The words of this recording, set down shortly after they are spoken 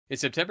It's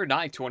September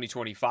 9th,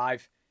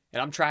 2025,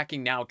 and I'm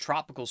tracking now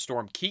Tropical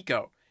Storm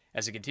Kiko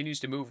as it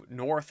continues to move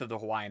north of the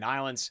Hawaiian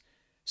Islands.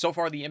 So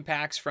far, the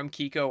impacts from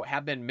Kiko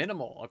have been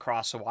minimal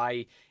across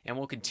Hawaii and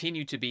will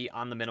continue to be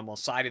on the minimal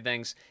side of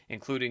things,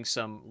 including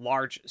some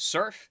large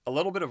surf, a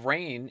little bit of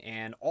rain,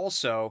 and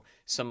also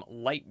some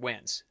light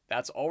winds.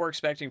 That's all we're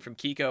expecting from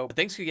Kiko, but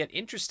things could get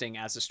interesting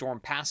as the storm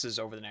passes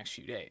over the next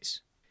few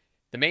days.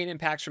 The main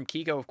impacts from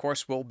Kiko, of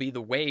course, will be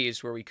the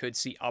waves, where we could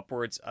see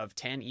upwards of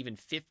 10, even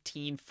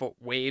 15-foot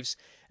waves,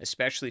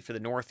 especially for the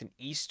north and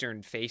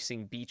eastern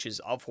facing beaches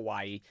of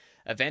Hawaii.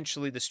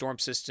 Eventually, the storm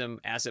system,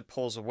 as it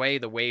pulls away,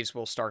 the waves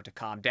will start to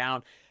calm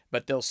down,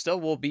 but there still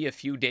will be a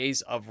few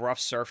days of rough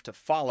surf to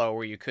follow,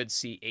 where you could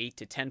see 8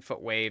 to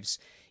 10-foot waves,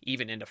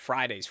 even into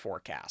Friday's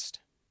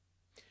forecast.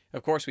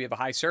 Of course, we have a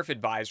high surf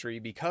advisory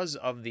because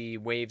of the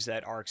waves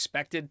that are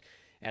expected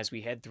as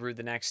we head through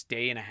the next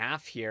day and a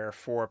half here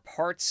for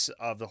parts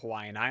of the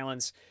Hawaiian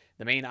Islands.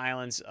 The main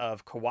islands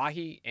of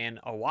Kauai and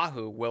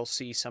Oahu will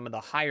see some of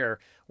the higher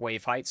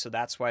wave heights, so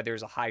that's why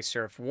there's a high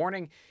surf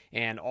warning.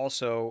 And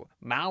also,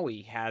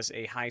 Maui has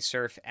a high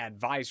surf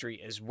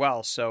advisory as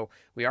well. So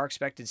we are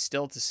expected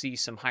still to see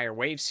some higher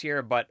waves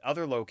here, but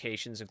other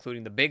locations,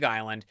 including the Big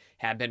Island,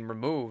 have been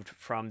removed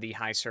from the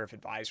high surf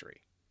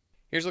advisory.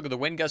 Here's a look at the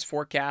wind gust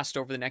forecast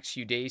over the next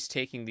few days,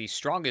 taking the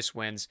strongest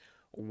winds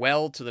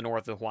well to the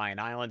north of the Hawaiian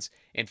Islands.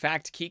 In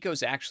fact,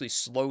 Kiko's actually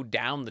slowed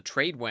down the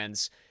trade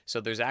winds, so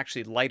there's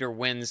actually lighter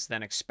winds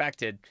than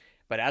expected.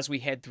 But as we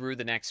head through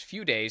the next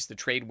few days, the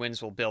trade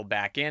winds will build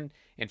back in.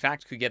 In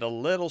fact, could get a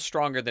little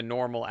stronger than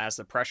normal as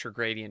the pressure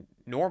gradient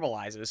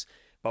normalizes,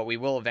 but we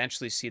will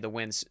eventually see the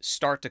winds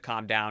start to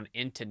calm down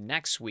into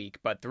next week.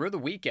 But through the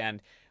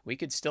weekend, we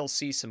could still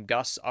see some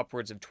gusts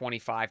upwards of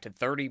 25 to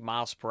 30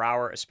 miles per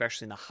hour,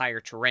 especially in the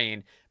higher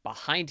terrain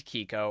behind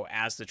Kiko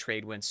as the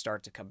trade winds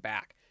start to come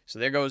back. So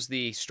there goes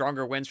the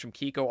stronger winds from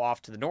Kiko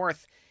off to the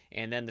north,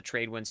 and then the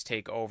trade winds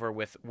take over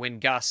with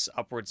wind gusts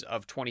upwards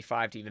of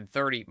 25 to even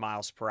 30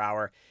 miles per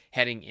hour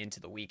heading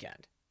into the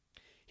weekend.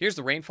 Here's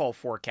the rainfall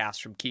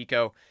forecast from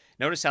Kiko.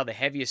 Notice how the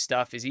heaviest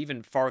stuff is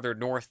even farther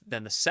north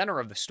than the center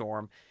of the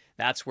storm.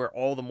 That's where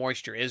all the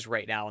moisture is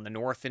right now on the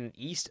north and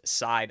east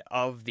side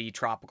of the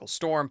tropical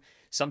storm.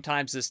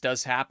 Sometimes this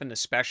does happen,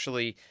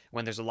 especially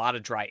when there's a lot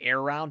of dry air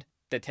around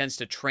that tends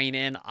to train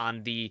in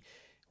on the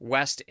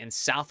west and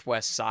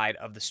southwest side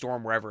of the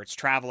storm wherever it's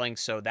traveling.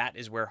 So that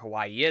is where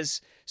Hawaii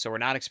is. So we're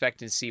not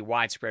expecting to see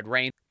widespread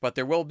rain, but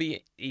there will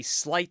be a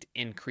slight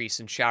increase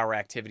in shower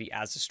activity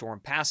as the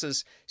storm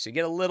passes. So you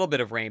get a little bit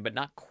of rain, but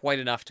not quite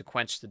enough to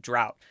quench the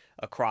drought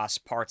across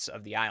parts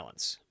of the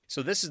islands.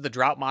 So this is the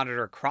drought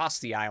monitor across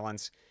the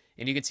islands,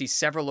 and you can see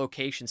several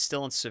locations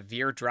still in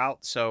severe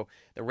drought. So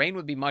the rain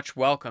would be much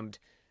welcomed,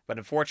 but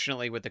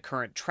unfortunately with the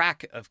current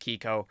track of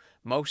Kiko,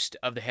 most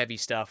of the heavy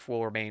stuff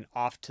will remain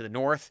off to the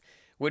north,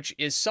 which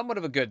is somewhat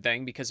of a good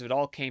thing, because if it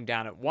all came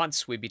down at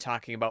once, we'd be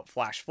talking about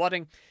flash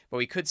flooding, but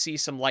we could see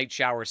some light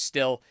showers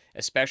still,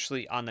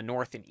 especially on the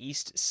north and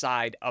east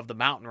side of the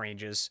mountain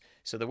ranges.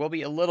 So there will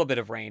be a little bit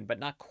of rain, but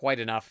not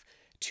quite enough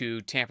to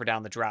tamper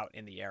down the drought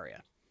in the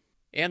area.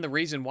 And the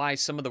reason why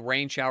some of the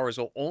rain showers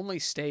will only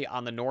stay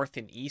on the north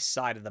and east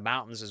side of the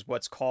mountains is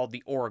what's called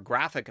the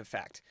orographic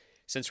effect.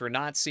 Since we're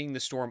not seeing the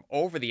storm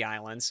over the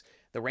islands,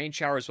 the rain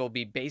showers will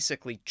be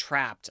basically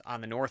trapped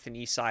on the north and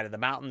east side of the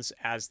mountains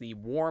as the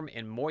warm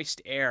and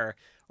moist air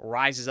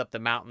rises up the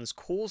mountains,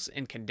 cools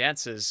and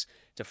condenses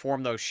to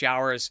form those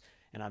showers.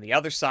 And on the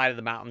other side of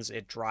the mountains,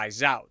 it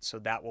dries out. So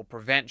that will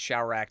prevent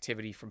shower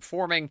activity from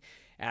forming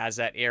as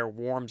that air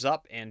warms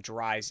up and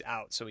dries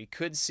out. So we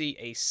could see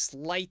a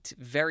slight,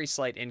 very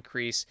slight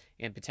increase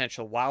in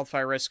potential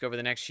wildfire risk over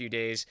the next few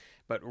days,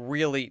 but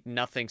really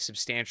nothing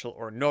substantial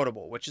or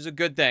notable, which is a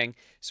good thing.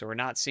 So we're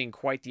not seeing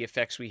quite the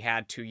effects we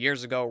had 2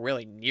 years ago,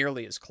 really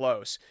nearly as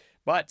close,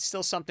 but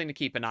still something to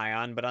keep an eye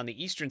on. But on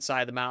the eastern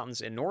side of the mountains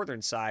and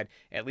northern side,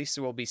 at least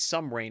there will be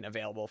some rain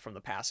available from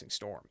the passing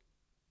storm.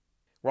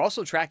 We're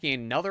also tracking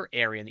another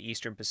area in the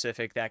eastern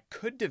Pacific that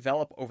could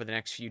develop over the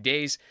next few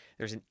days.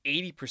 There's an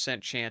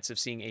 80% chance of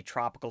seeing a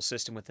tropical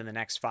system within the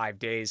next 5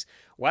 days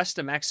west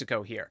of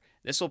Mexico here.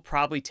 This will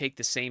probably take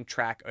the same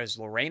track as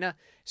Lorena,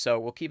 so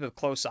we'll keep a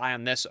close eye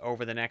on this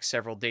over the next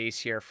several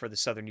days here for the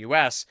southern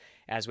U.S.,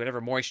 as whatever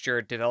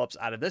moisture develops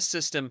out of this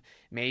system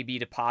may be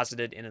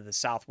deposited into the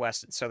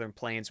southwest and southern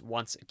plains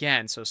once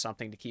again, so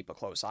something to keep a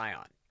close eye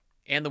on.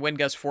 And the wind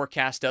gust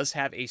forecast does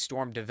have a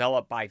storm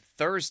develop by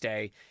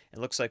Thursday. It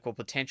looks like we'll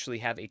potentially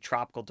have a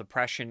tropical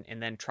depression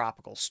and then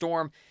tropical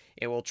storm.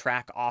 It will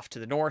track off to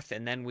the north,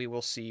 and then we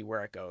will see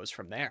where it goes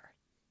from there.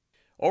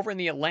 Over in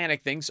the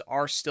Atlantic, things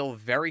are still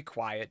very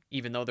quiet,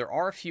 even though there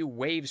are a few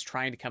waves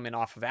trying to come in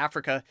off of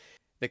Africa.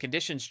 The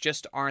conditions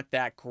just aren't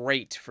that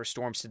great for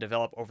storms to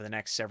develop over the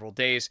next several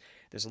days.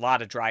 There's a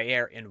lot of dry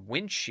air and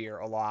wind shear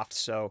aloft,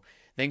 so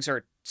things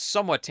are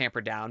somewhat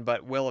tampered down,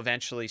 but will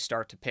eventually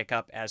start to pick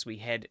up as we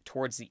head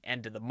towards the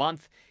end of the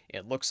month.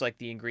 It looks like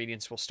the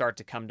ingredients will start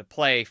to come to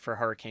play for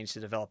hurricanes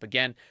to develop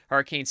again.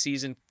 Hurricane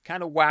season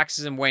kind of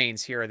waxes and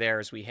wanes here or there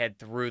as we head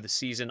through the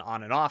season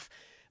on and off,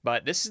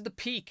 But this is the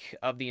peak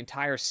of the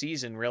entire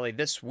season, really,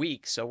 this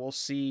week. So we'll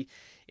see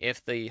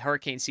if the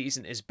hurricane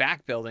season is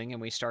back building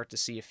and we start to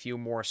see a few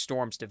more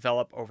storms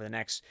develop over the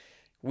next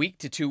week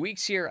to 2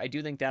 weeks here. I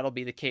do think that'll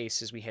be the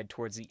case as we head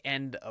towards the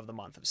end of the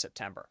month of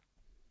September.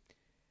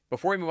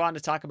 Before we move on to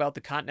talk about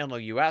the continental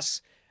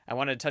U.S., I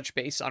wanted to touch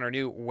base on our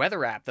new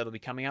weather app that'll be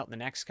coming out in the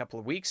next couple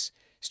of weeks.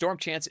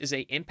 StormChance is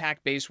an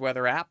impact-based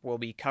weather app. We'll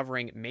be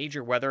covering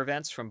major weather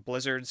events from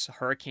blizzards,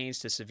 hurricanes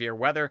to severe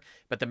weather,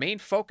 but the main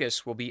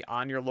focus will be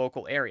on your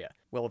local area.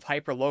 We'll have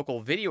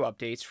hyper-local video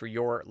updates for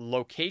your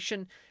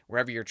location.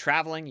 Wherever you're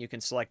traveling, you can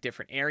select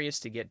different areas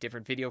to get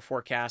different video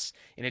forecasts,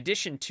 in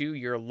addition to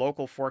your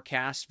local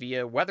forecast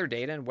via weather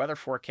data and weather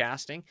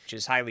forecasting, which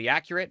is highly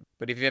accurate.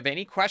 But if you have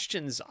any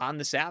questions on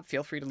this app,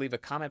 feel free to leave a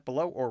comment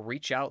below or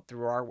reach out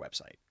through our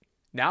website.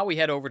 Now we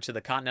head over to the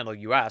continental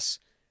U.S.,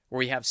 where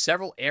we have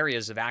several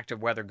areas of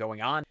active weather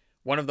going on.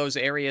 One of those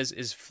areas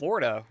is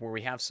Florida, where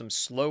we have some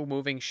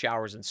slow-moving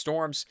showers and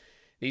storms.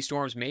 These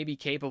storms may be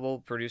capable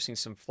of producing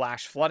some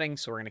flash flooding,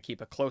 so we're going to keep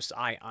a close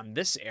eye on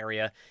this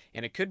area,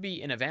 and it could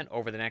be an event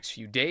over the next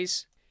few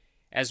days,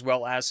 as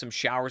well as some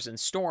showers and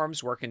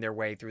storms working their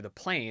way through the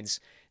plains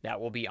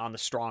that will be on the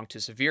strong to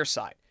severe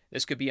side.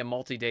 This could be a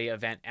multi-day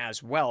event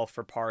as well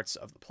for parts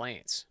of the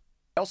plains.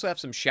 We also have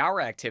some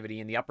shower activity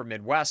in the upper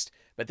Midwest,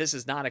 but this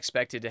is not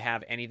expected to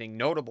have anything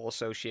notable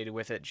associated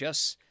with it,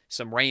 just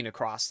some rain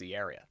across the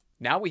area.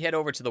 Now we head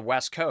over to the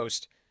West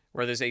Coast,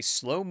 where there's a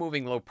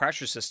slow-moving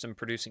low-pressure system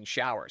producing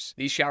showers.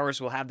 These showers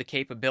will have the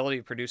capability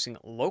of producing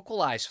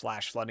localized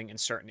flash flooding in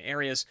certain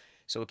areas,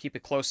 so we'll keep a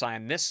close eye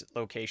on this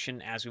location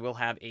as we will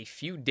have a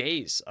few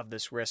days of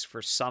this risk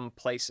for some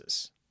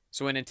places.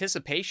 So in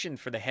anticipation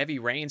for the heavy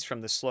rains from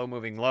the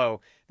slow-moving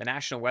low, the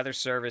National Weather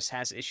Service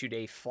has issued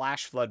a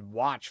flash flood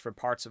watch for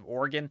parts of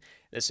Oregon.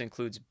 This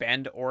includes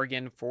Bend,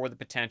 Oregon, for the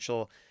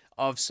potential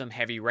of some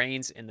heavy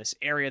rains in this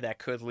area that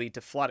could lead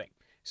to flooding.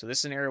 So this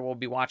is an area we'll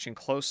be watching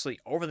closely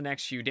over the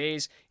next few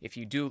days. If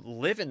you do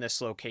live in this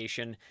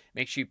location,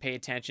 make sure you pay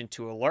attention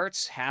to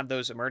alerts, have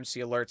those emergency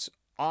alerts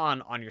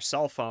on your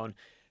cell phone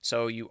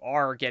so you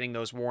are getting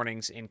those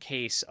warnings in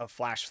case of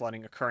flash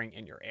flooding occurring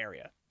in your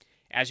area.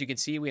 As you can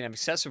see, we have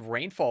excessive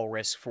rainfall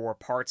risk for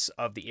parts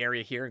of the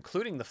area here,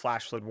 including the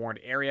flash flood warned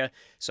area.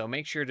 So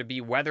make sure to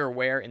be weather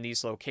aware in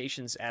these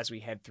locations as we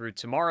head through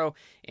tomorrow.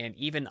 And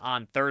even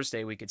on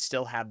Thursday, we could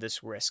still have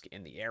this risk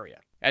in the area.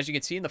 As you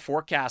can see in the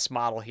forecast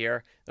model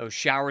here, those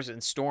showers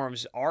and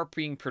storms are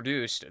being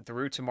produced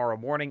through tomorrow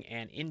morning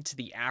and into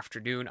the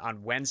afternoon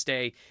on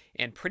Wednesday,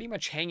 and pretty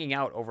much hanging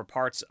out over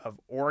parts of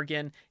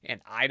Oregon and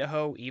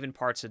Idaho, even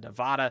parts of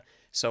Nevada.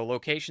 So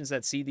locations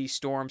that see these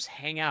storms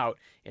hang out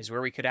is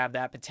where we could have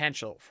that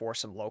potential for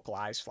some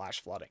localized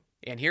flash flooding.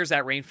 And here's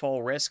that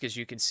rainfall risk. As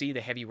you can see,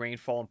 the heavy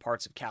rainfall in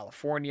parts of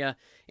California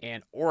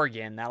and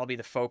Oregon. That'll be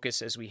the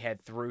focus as we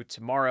head through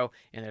tomorrow,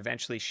 and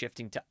eventually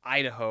shifting to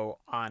Idaho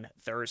on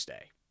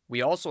Thursday.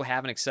 We also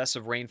have an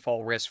excessive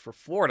rainfall risk for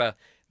Florida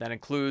that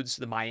includes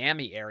the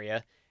Miami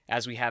area,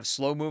 as we have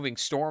slow-moving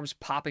storms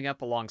popping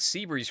up along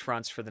sea breeze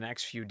fronts for the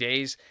next few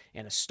days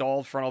and a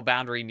stalled frontal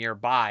boundary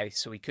nearby,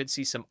 so we could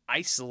see some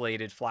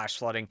isolated flash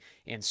flooding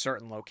in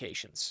certain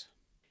locations.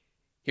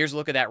 Here's a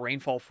look at that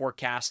rainfall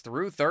forecast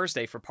through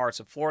Thursday for parts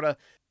of Florida.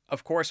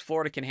 Of course,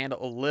 Florida can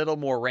handle a little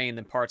more rain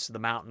than parts of the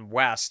Mountain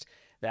West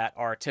that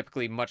are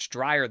typically much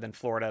drier than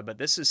Florida, but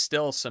this is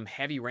still some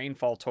heavy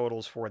rainfall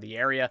totals for the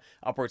area,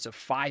 upwards of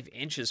 5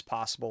 inches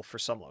possible for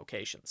some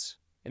locations.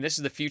 And this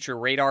is the future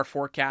radar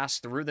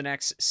forecast through the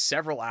next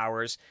several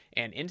hours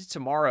and into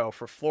tomorrow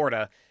for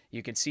Florida.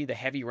 You can see the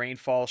heavy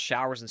rainfall,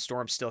 showers, and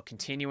storms still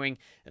continuing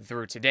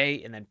through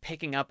today and then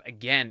picking up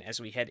again as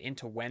we head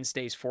into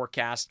Wednesday's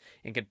forecast,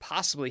 and could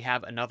possibly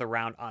have another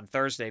round on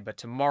Thursday, but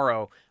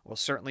tomorrow will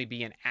certainly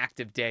be an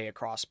active day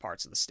across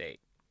parts of the state.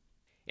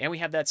 And we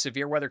have that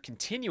severe weather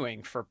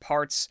continuing for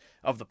parts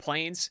of the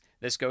plains.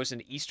 This goes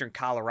into eastern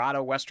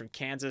Colorado, western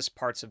Kansas,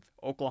 parts of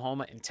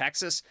Oklahoma and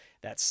Texas.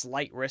 That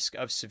slight risk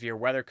of severe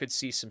weather could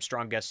see some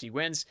strong gusty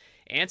winds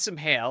and some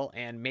hail,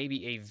 and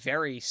maybe a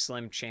very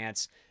slim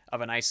chance of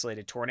an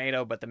isolated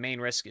tornado, but the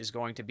main risk is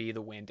going to be the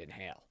wind and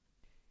hail.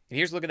 And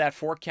here's a look at that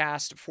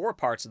forecast for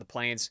parts of the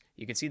plains.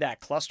 You can see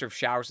that cluster of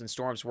showers and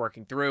storms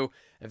working through,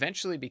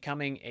 eventually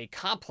becoming a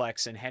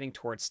complex and heading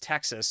towards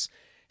Texas.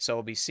 So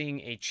we'll be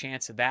seeing a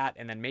chance of that,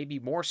 and then maybe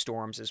more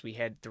storms as we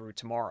head through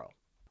tomorrow.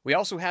 We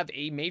also have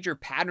a major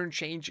pattern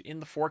change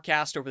in the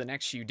forecast over the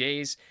next few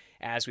days,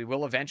 as we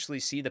will eventually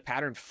see the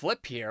pattern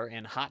flip here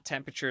and hot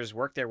temperatures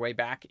work their way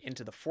back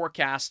into the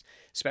forecast,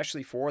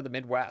 especially for the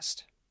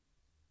Midwest.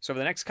 So for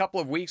the next couple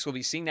of weeks, we'll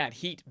be seeing that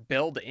heat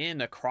build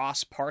in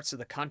across parts of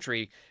the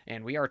country,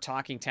 and we are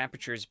talking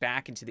temperatures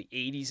back into the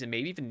 80s and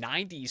maybe even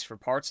 90s for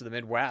parts of the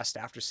Midwest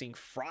after seeing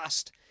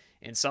frost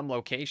in some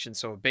locations.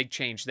 So a big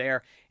change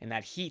there, and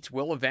that heat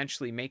will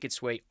eventually make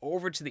its way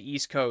over to the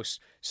East Coast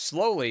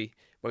slowly,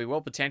 but we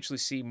will potentially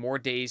see more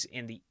days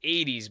in the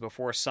 80s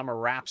before summer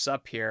wraps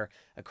up here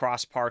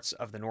across parts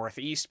of the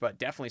Northeast, but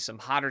definitely some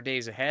hotter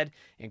days ahead,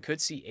 and could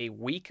see a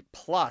week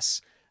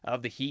plus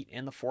of the heat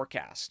in the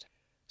forecast.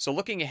 So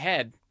looking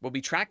ahead, we'll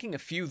be tracking a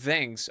few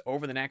things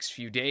over the next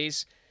few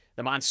days.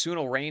 The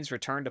monsoonal rains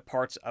return to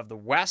parts of the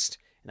west,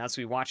 and that's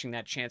we'll be watching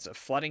that chance of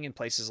flooding in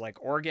places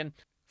like Oregon.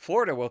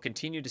 Florida will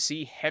continue to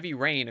see heavy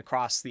rain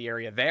across the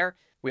area there.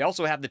 We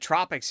also have the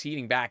tropics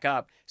heating back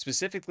up.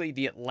 Specifically,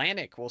 the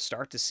Atlantic will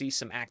start to see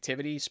some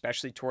activity,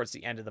 especially towards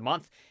the end of the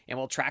month, and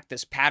we'll track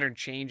this pattern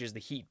change as the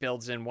heat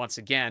builds in once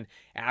again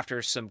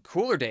after some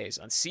cooler days,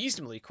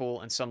 unseasonably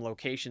cool in some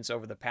locations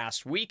over the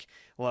past week.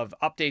 We'll have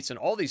updates on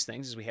all these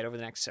things as we head over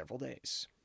the next several days.